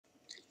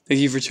Thank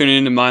you for tuning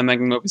in to My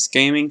Magnum Opus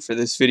Gaming. For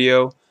this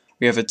video,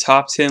 we have a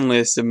top 10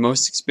 list of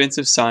most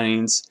expensive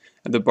signings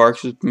of the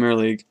Barclays Premier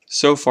League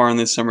so far in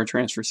this summer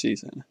transfer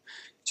season.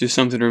 Just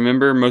something to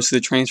remember, most of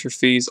the transfer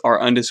fees are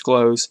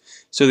undisclosed,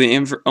 so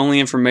the only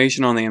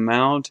information on the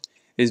amount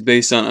is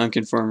based on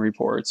unconfirmed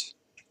reports.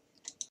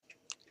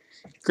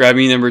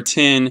 Grabbing number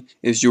 10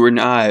 is Jordan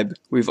Ibe.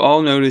 We've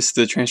all noticed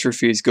the transfer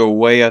fees go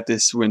way up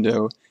this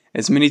window,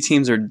 as many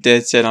teams are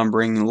dead set on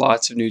bringing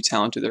lots of new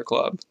talent to their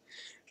club.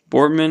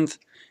 Bournemouth,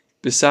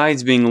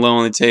 besides being low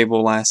on the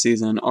table last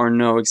season, are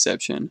no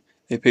exception.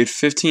 They paid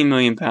 £15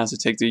 million to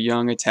take the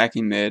young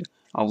attacking mid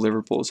off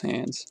Liverpool's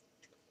hands.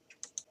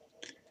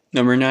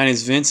 Number 9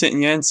 is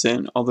Vincent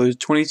Janssen. Although the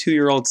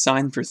 22-year-old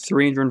signed for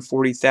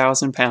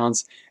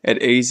 £340,000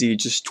 at AZ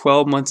just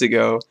 12 months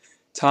ago,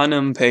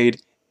 Tottenham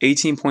paid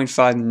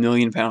 £18.5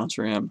 million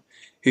for him.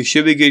 He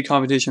should be good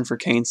competition for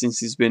Kane since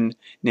he's been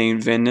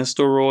named Van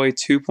Nistelrooy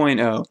 2.0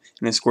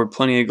 and has scored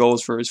plenty of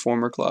goals for his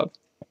former club.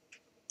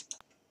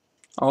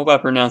 I hope I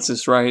pronounced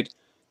this right.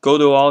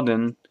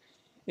 Alden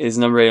is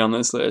number 8 on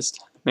this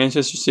list.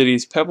 Manchester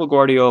City's Pep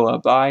Guardiola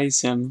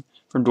buys him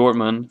from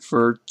Dortmund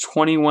for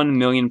 £21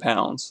 million.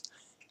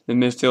 The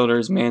midfielder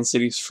is Man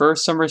City's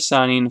first summer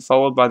signing,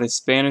 followed by the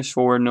Spanish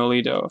forward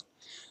Nolito.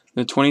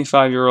 The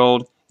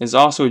 25-year-old is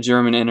also a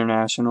German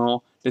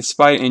international,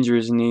 despite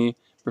injuring his knee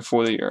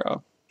before the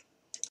Euro.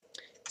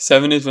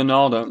 7 is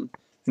Wijnaldum.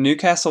 The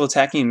Newcastle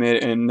attacking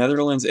mid and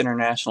Netherlands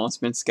international has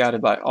been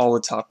scouted by all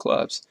the top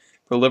clubs,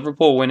 but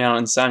Liverpool went out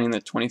and signing the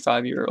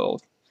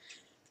 25-year-old.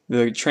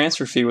 The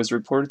transfer fee was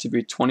reported to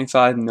be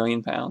 £25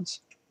 million.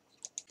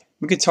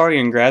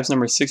 Mkhitaryan grabs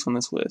number 6 on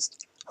this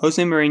list.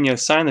 Jose Mourinho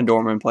signed the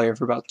Dortmund player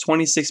for about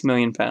 £26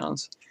 million.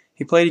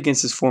 He played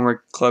against his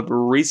former club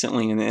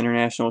recently in the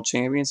International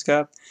Champions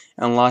Cup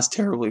and lost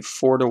terribly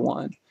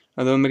 4-1,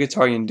 although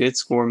Mkhitaryan did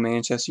score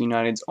Manchester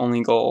United's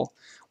only goal.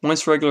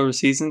 Once regular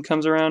season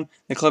comes around,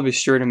 the club is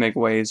sure to make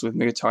waves with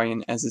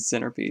Mkhitaryan as its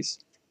centerpiece.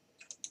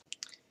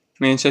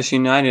 Manchester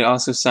United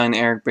also signed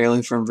Eric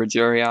Bailly from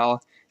Villarreal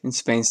in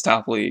Spain's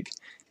top league.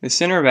 The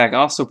center-back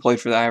also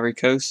played for the Ivory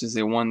Coast as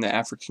they won the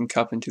African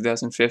Cup in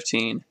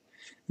 2015.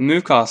 The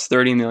move cost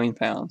 £30 million.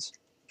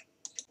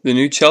 The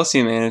new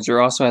Chelsea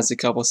manager also has a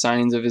couple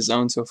signings of his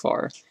own so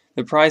far.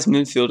 The prize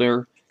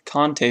midfielder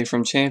Conte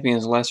from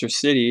champions Leicester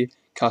City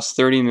cost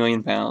 £30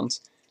 million.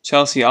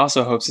 Chelsea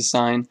also hopes to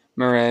sign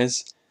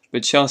Mahrez,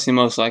 but Chelsea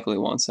most likely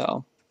won't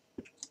sell.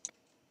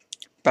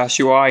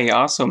 Batshuayi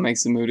also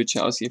makes the move to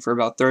Chelsea for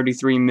about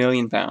 £33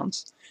 million.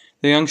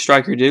 The young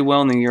striker did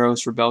well in the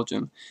Euros for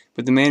Belgium,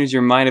 but the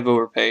manager might have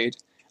overpaid,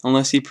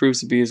 unless he proves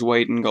to be his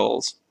weight in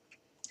goals.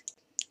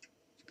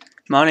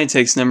 Mane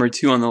takes number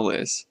 2 on the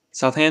list.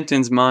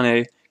 Southampton's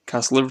Mane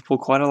cost Liverpool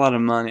quite a lot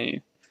of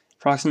money,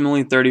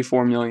 approximately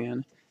 £34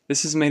 million.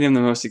 This has made him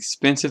the most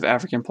expensive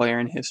African player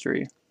in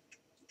history.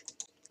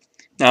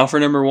 Now for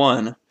number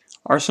 1.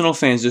 Arsenal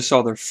fans just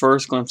saw their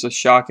first glimpse of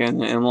Xhaka in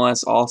the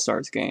MLS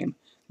All-Stars game.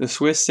 The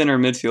Swiss center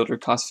midfielder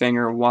cost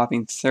Wenger a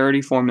whopping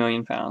 £34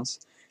 million.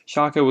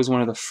 Xhaka was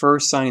one of the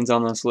first signings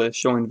on this list,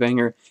 showing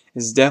Wenger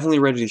is definitely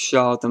ready to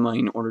shell out the money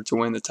in order to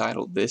win the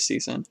title this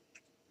season.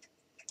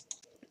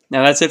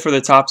 Now that's it for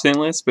the top 10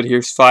 list, but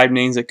here's 5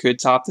 names that could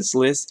top this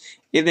list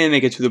if they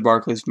make it to the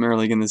Barclays Premier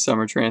League in the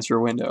summer transfer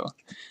window.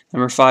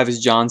 Number 5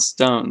 is John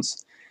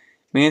Stones.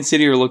 Man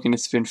City are looking to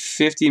spend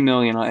 $50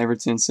 million on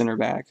Everton's center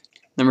back.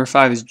 Number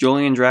 5 is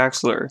Julian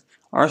Draxler.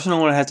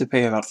 Arsenal would have to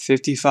pay about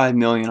 $55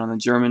 million on the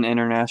German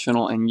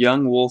international and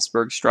young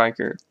Wolfsburg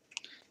striker.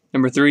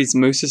 Number 3 is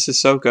Moussa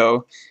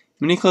Sissoko.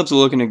 Many clubs are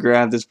looking to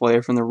grab this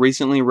player from the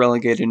recently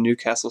relegated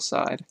Newcastle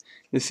side.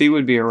 The fee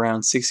would be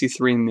around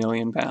 £63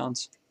 million.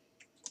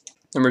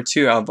 Number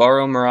 2,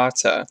 Alvaro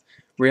Morata.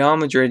 Real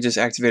Madrid just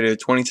activated a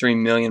 $23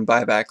 million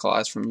buyback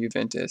clause from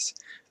Juventus.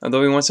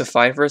 Although he wants to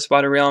fight for a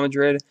spot at Real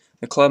Madrid,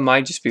 the club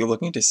might just be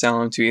looking to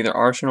sell him to either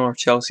Arsenal or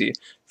Chelsea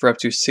for up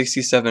to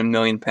 £67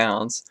 million,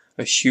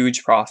 a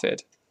huge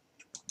profit.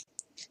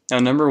 Now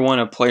number 1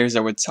 of players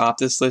that would top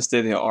this list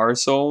if they are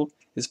sold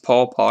is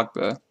Paul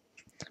Pogba.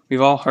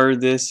 We've all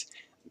heard this.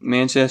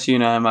 Manchester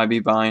United might be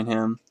buying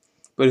him,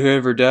 but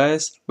whoever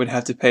does would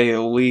have to pay at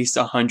least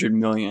 $100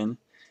 million.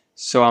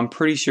 So I'm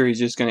pretty sure he's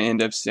just going to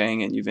end up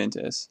staying at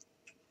Juventus.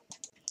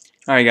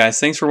 Alright guys,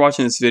 thanks for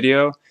watching this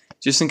video.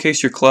 Just in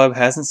case your club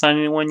hasn't signed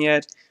anyone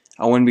yet,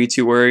 I wouldn't be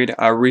too worried.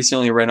 I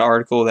recently read an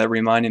article that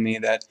reminded me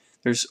that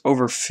there's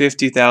over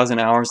 50,000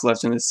 hours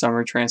left in this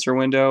summer transfer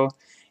window.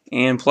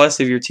 And plus,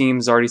 if your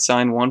team's already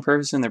signed one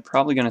person, they're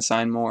probably going to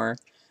sign more.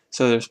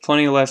 So there's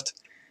plenty left.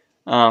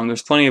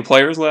 There's plenty of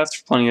players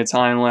left, plenty of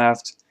time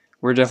left.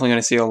 We're definitely going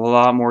to see a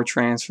lot more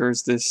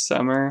transfers this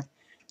summer.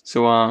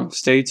 So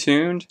stay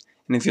tuned.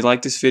 And if you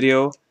like this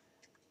video,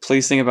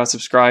 please think about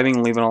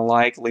subscribing, leaving a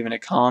like, leaving a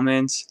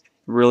comment. It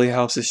really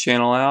helps this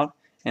channel out.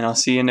 And I'll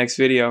see you in the next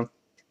video.